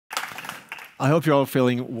I hope you're all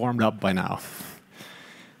feeling warmed up by now.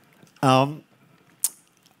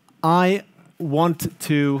 I want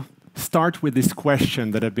to start with this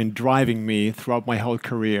question that has been driving me throughout my whole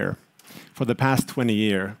career for the past 20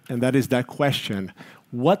 years, and that is that question: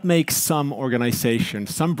 what makes some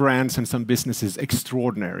organizations, some brands and some businesses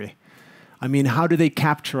extraordinary? I mean, how do they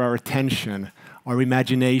capture our attention, our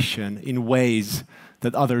imagination in ways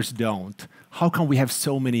that others don't? How can we have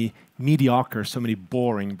so many mediocre, so many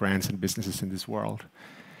boring brands and businesses in this world?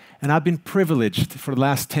 And I've been privileged for the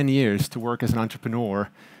last 10 years to work as an entrepreneur,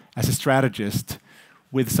 as a strategist,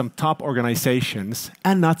 with some top organizations,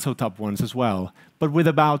 and not so top ones as well, but with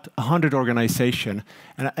about 100 organizations.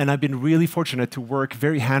 And I've been really fortunate to work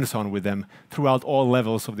very hands-on with them throughout all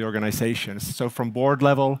levels of the organizations. So from board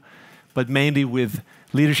level, but mainly with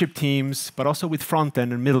leadership teams, but also with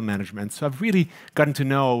front-end and middle management. So I've really gotten to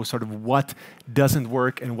know sort of what doesn't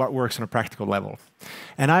work and what works on a practical level.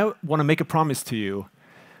 And I want to make a promise to you.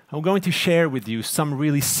 I'm going to share with you some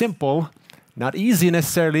really simple, not easy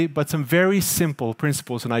necessarily, but some very simple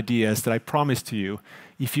principles and ideas that I promise to you,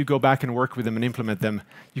 if you go back and work with them and implement them,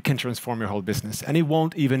 you can transform your whole business. And it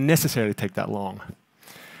won't even necessarily take that long.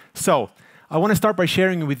 So I want to start by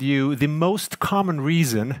sharing with you the most common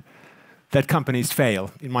reason that companies fail,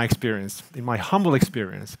 in my experience, in my humble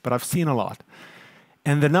experience, but I've seen a lot.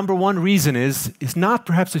 And the number one reason is not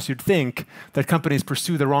perhaps as you'd think, that companies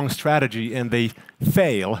pursue the wrong strategy and they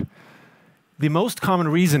fail. The most common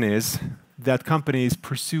reason is that companies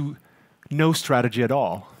pursue no strategy at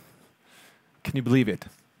all. Can you believe it?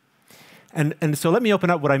 And so let me open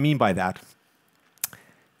up what I mean by that.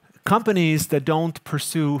 Companies that don't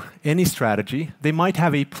pursue any strategy, they might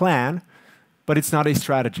have a plan, but it's not a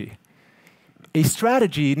strategy. A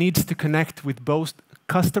strategy needs to connect with both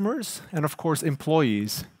customers and, of course,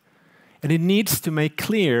 employees. And it needs to make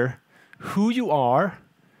clear who you are,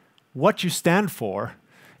 what you stand for,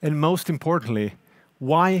 and most importantly,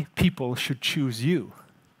 why people should choose you.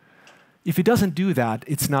 If it doesn't do that,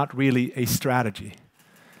 it's not really a strategy.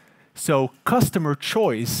 So customer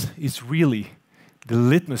choice is really the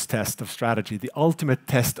litmus test of strategy, the ultimate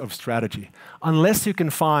test of strategy. Unless you can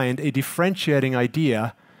find a differentiating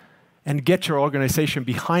idea and get your organization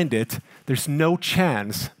behind it, there's no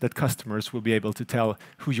chance that customers will be able to tell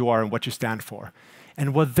who you are and what you stand for.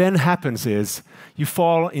 And what then happens is you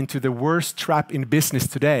fall into the worst trap in business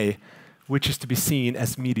today, which is to be seen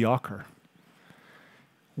as mediocre.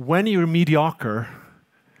 When you're mediocre,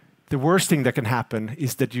 the worst thing that can happen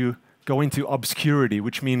is that you go into obscurity,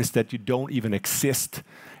 which means that you don't even exist.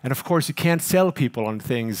 And of course, you can't sell people on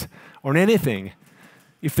things or on anything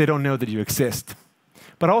if they don't know that you exist.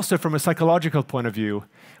 But also from a psychological point of view,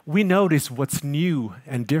 we notice what's new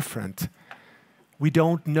and different. We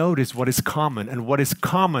don't notice what is common, and what is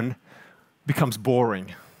common becomes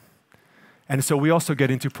boring. And so we also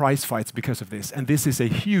get into price fights because of this, and this is a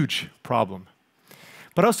huge problem.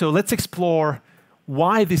 But also, let's explore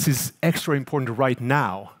why this is extra important right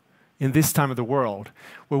now, in this time of the world,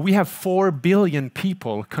 where we have 4 billion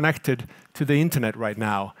people connected to the internet right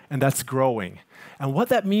now, and that's growing. And what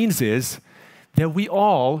that means is that we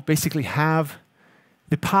all basically have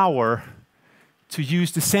the power to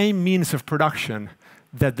use the same means of production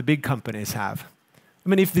that the big companies have. I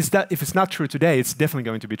mean, if it's not true today, it's definitely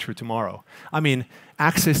going to be true tomorrow. I mean,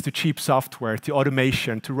 access to cheap software, to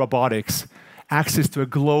automation, to robotics, access to a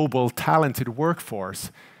global, talented workforce.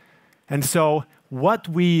 And so what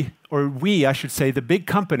I should say, the big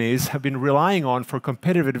companies have been relying on for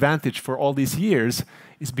competitive advantage for all these years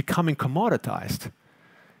is becoming commoditized.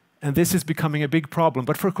 And this is becoming a big problem.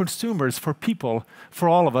 But for consumers, for people, for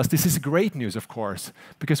all of us, this is great news, of course,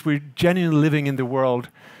 because we're genuinely living in the world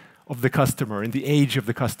of the customer, in the age of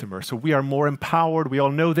the customer. So we are more empowered. We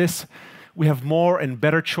all know this. We have more and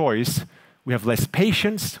better choice. We have less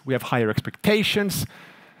patience. We have higher expectations.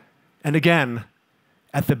 And again,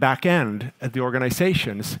 at the back end, at the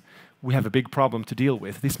organizations, we have a big problem to deal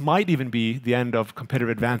with. This might even be the end of competitive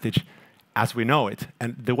advantage as we know it.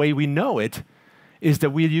 And the way we know it is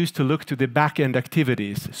that we used to look to the back-end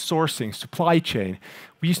activities, sourcing, supply chain.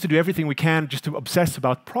 We used to do everything we can just to obsess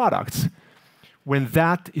about products when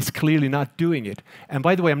that is clearly not doing it. And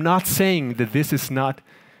by the way, I'm not saying that this is not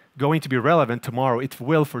going to be relevant tomorrow. It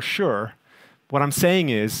will for sure. What I'm saying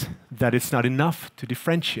is that it's not enough to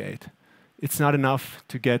differentiate. It's not enough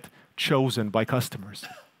to get chosen by customers.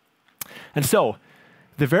 And so,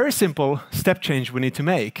 the very simple step change we need to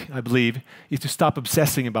make, I believe, is to stop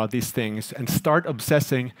obsessing about these things and start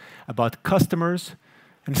obsessing about customers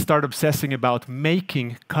and start obsessing about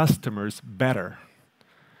making customers better.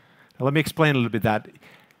 Now, let me explain a little bit that.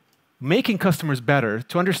 Making customers better,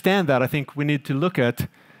 to understand that, I think we need to look at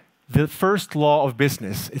the first law of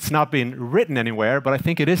business. It's not been written anywhere, but I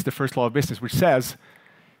think it is the first law of business, which says,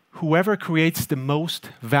 whoever creates the most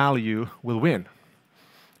value will win.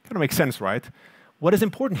 Kind of makes sense, right? What is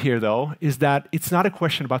important here, though, is that it's not a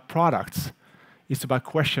question about products. It's about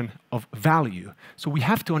a question of value. So we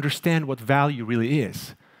have to understand what value really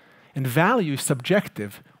is. And value is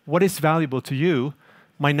subjective. What is valuable to you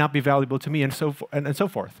might not be valuable to me, and so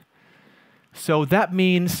forth. So that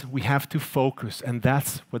means we have to focus, and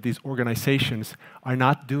that's what these organizations are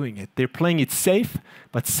not doing it. They're playing it safe,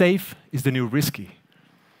 but safe is the new risky.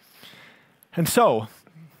 And so,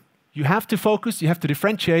 you have to focus, you have to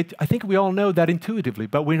differentiate. I think we all know that intuitively,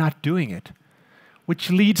 but we're not doing it. Which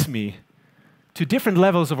leads me to different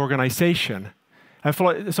levels of organization.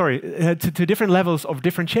 To different levels of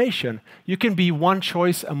differentiation. You can be one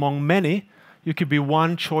choice among many, you could be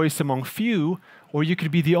one choice among few, or you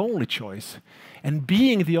could be the only choice. And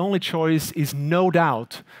being the only choice is no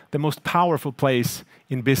doubt the most powerful place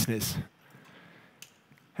in business.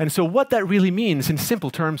 And so what that really means in simple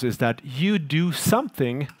terms is that you do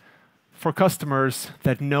something for customers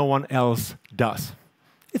that no one else does.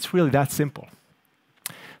 It's really that simple.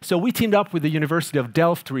 So we teamed up with the University of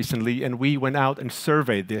Delft recently, and we went out and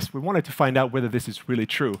surveyed this. We wanted to find out whether this is really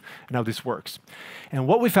true and how this works. And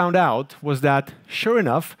what we found out was that, sure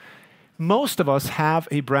enough, most of us have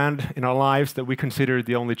a brand in our lives that we consider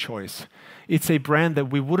the only choice. It's a brand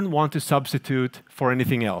that we wouldn't want to substitute for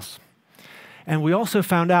anything else. And we also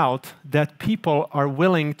found out that people are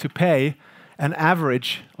willing to pay an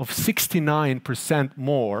average of 69%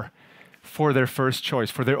 more for their first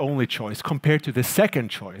choice, for their only choice, compared to the second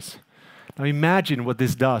choice. Now imagine what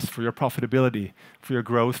this does for your profitability, for your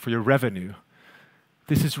growth, for your revenue.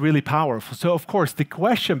 This is really powerful. So of course, the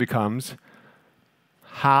question becomes,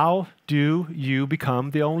 how do you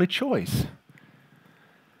become the only choice?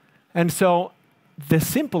 And so the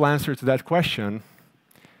simple answer to that question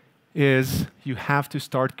is you have to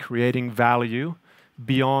start creating value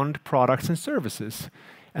beyond products and services.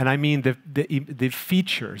 And I mean the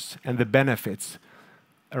features and the benefits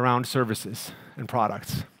around services and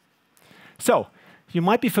products. So, you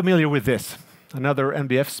might be familiar with this. Another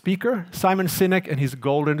NBF speaker, Simon Sinek and his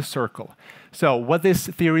golden circle. So, what this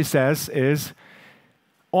theory says is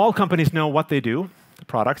all companies know what they do, the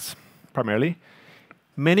products primarily.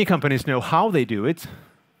 Many companies know how they do it,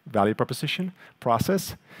 value proposition,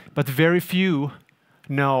 process, but very few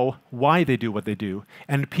know why they do what they do.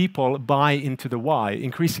 And people buy into the why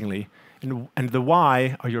increasingly. And the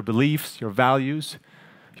why are your beliefs, your values,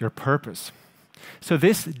 your purpose. So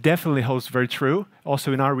this definitely holds very true,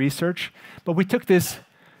 also in our research. But we took this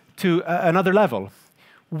to another level.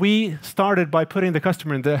 We started by putting the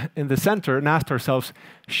customer in the center and asked ourselves,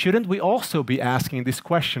 shouldn't we also be asking this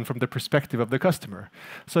question from the perspective of the customer?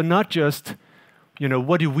 So not just,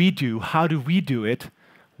 what do we do? How do we do it?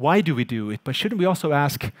 Why do we do it? But shouldn't we also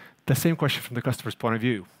ask the same question from the customer's point of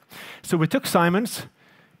view? So we took Simon's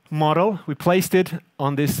model, we placed it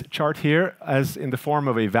on this chart here as in the form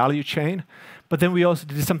of a value chain, but then we also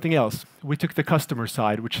did something else. We took the customer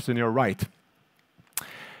side, which is on your right,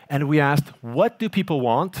 and we asked, what do people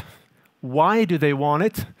want? Why do they want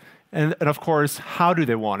it? And of course, how do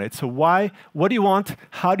they want it? So what do you want?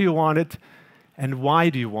 How do you want it? And why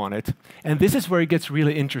do you want it? And this is where it gets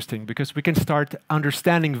really interesting, because we can start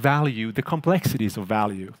understanding value, the complexities of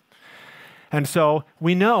value. And so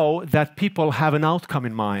we know that people have an outcome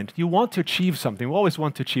in mind. You want to achieve something. We always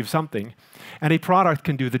want to achieve something. And a product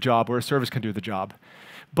can do the job, or a service can do the job.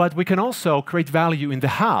 But we can also create value in the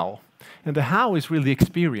how. And the how is really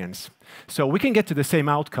experience. So we can get to the same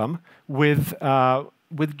outcome with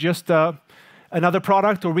just another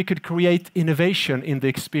product, or we could create innovation in the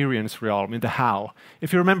experience realm, in the how.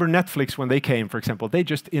 If you remember Netflix, when they came, for example, they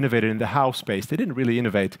just innovated in the how space. They didn't really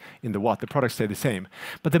innovate in the what. The products stay the same.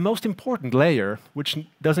 But the most important layer, which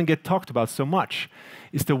doesn't get talked about so much,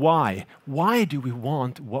 is the why. Why do we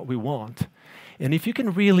want what we want? And if you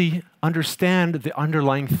can really understand the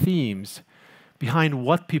underlying themes behind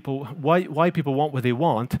why people want what they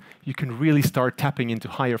want, you can really start tapping into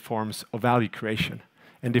higher forms of value creation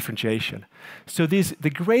and differentiation. So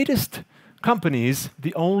the greatest companies,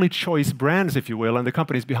 the only choice brands, if you will, and the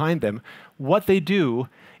companies behind them, what they do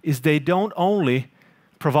is they don't only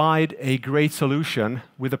provide a great solution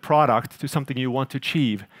with a product to something you want to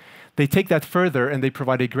achieve. They take that further and they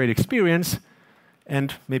provide a great experience,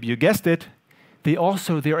 and maybe you guessed it,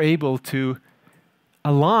 they're able to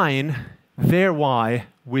align their why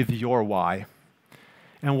with your why.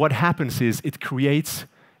 And what happens is it creates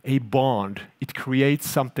a bond. It creates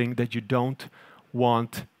something that you don't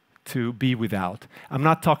want to be without. I'm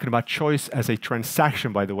not talking about choice as a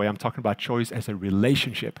transaction, by the way. I'm talking about choice as a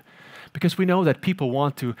relationship. Because we know that people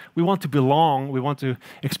we want to belong, we want to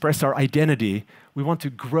express our identity, we want to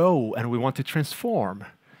grow, and we want to transform.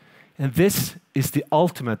 And this is the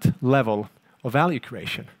ultimate level of value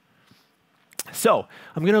creation. So,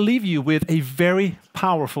 I'm going to leave you with a very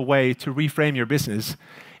powerful way to reframe your business.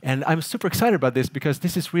 And I'm super excited about this because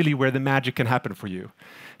this is really where the magic can happen for you.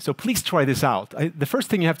 So please try this out. The first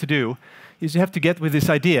thing you have to do is you have to get with this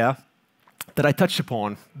idea that I touched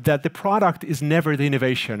upon, that the product is never the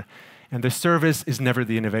innovation and the service is never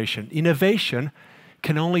the innovation. Innovation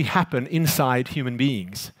can only happen inside human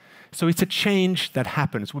beings. So it's a change that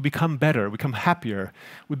happens. We become better, we become happier,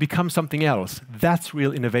 we become something else. That's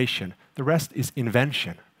real innovation. The rest is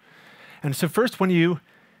invention. And so first, when you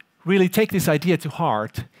really take this idea to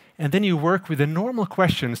heart, and then you work with the normal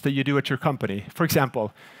questions that you do at your company. For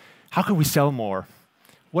example, how can we sell more?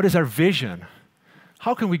 What is our vision?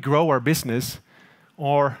 How can we grow our business?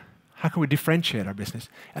 Or how can we differentiate our business?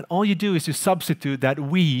 And all you do is you substitute that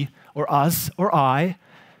we, or us, or I,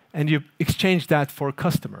 and you exchange that for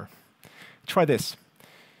customer. Try this.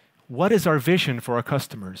 What is our vision for our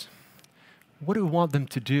customers? What do we want them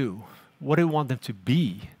to do? What do we want them to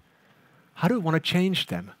be? How do we want to change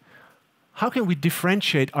them? How can we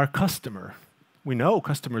differentiate our customer? We know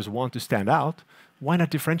customers want to stand out. Why not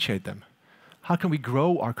differentiate them? How can we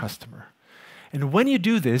grow our customer? And when you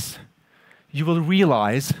do this, you will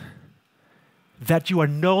realize that you are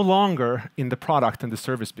no longer in the product and the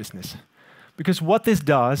service business. Because what this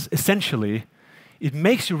does, essentially, it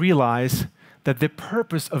makes you realize that the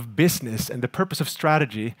purpose of business and the purpose of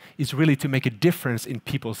strategy is really to make a difference in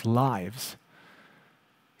people's lives.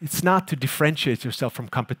 It's not to differentiate yourself from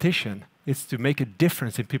competition. It's to make a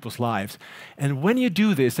difference in people's lives. And when you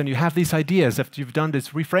do this and you have these ideas after you've done this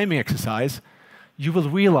reframing exercise, you will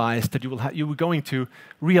realize that you are going to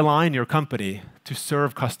realign your company to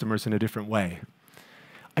serve customers in a different way.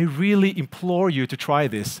 I really implore you to try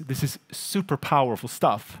this. This is super powerful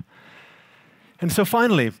stuff. And so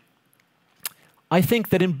finally, I think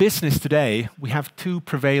that in business today, we have two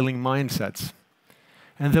prevailing mindsets.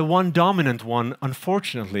 And the one dominant one,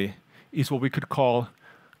 unfortunately, is what we could call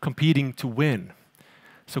competing to win.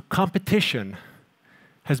 So competition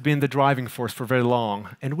has been the driving force for very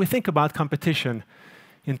long. And we think about competition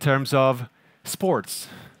in terms of sports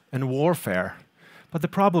and warfare. But the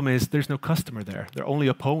problem is there's no customer there. There are only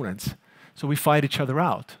opponents. So we fight each other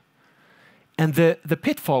out. And the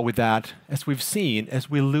pitfall with that, as we've seen, as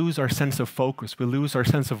we lose our sense of focus, we lose our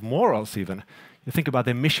sense of morals even. You think about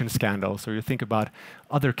the emission scandals, or you think about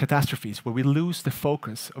other catastrophes where we lose the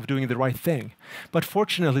focus of doing the right thing. But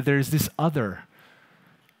fortunately, there is this other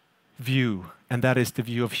view, and that is the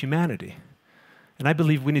view of humanity. And I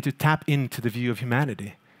believe we need to tap into the view of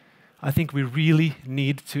humanity. I think we really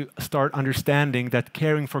need to start understanding that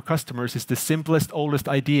caring for customers is the simplest, oldest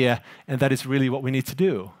idea, and that is really what we need to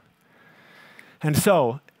do. And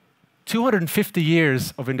so, 250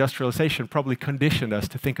 years of industrialization probably conditioned us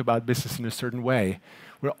to think about business in a certain way.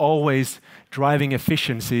 We're always driving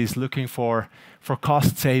efficiencies, looking for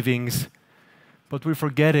cost savings, but we're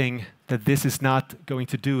forgetting that this is not going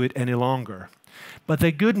to do it any longer. But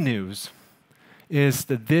the good news is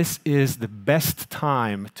that this is the best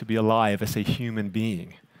time to be alive as a human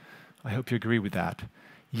being. I hope you agree with that.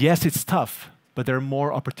 Yes, it's tough, but there are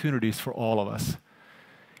more opportunities for all of us.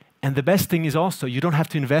 And the best thing is also, you don't have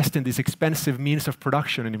to invest in these expensive means of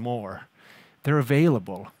production anymore. They're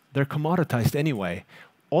available. They're commoditized anyway.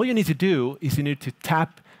 All you need to do is you need to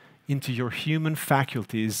tap into your human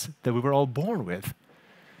faculties that we were all born with.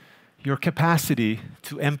 Your capacity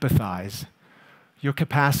to empathize, your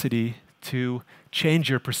capacity to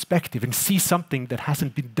change your perspective and see something that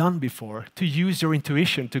hasn't been done before, to use your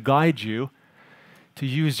intuition to guide you, to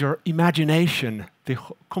use your imagination, the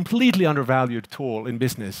completely undervalued tool in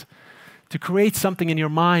business, to create something in your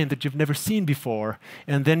mind that you've never seen before,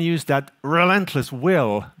 and then use that relentless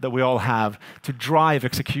will that we all have to drive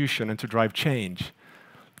execution and to drive change.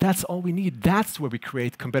 That's all we need. That's where we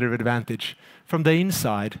create competitive advantage from the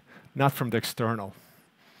inside, not from the external.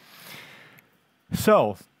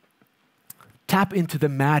 So, tap into the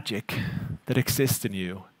magic that exists in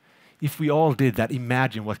you. If we all did that,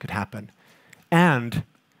 imagine what could happen. And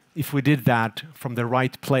if we did that from the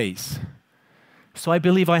right place. So I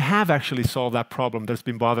believe I have actually solved that problem that's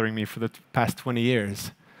been bothering me for the past 20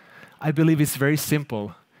 years. I believe it's very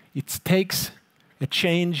simple. It takes a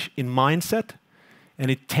change in mindset, and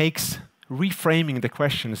it takes reframing the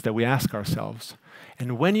questions that we ask ourselves.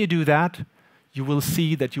 And when you do that, you will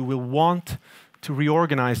see that you will want to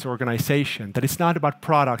reorganize the organization, that it's not about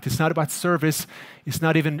product, it's not about service, it's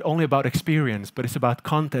not even only about experience, but it's about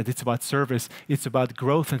content, it's about service, it's about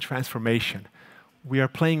growth and transformation. We are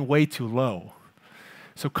playing way too low.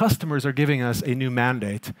 So customers are giving us a new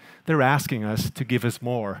mandate. They're asking us to give us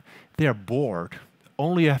more. They are bored.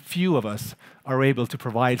 Only a few of us are able to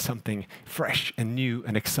provide something fresh and new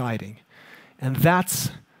and exciting. And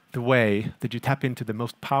that's the way that you tap into the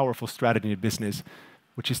most powerful strategy in business,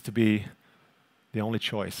 which is to be the only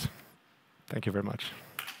choice. Thank you very much.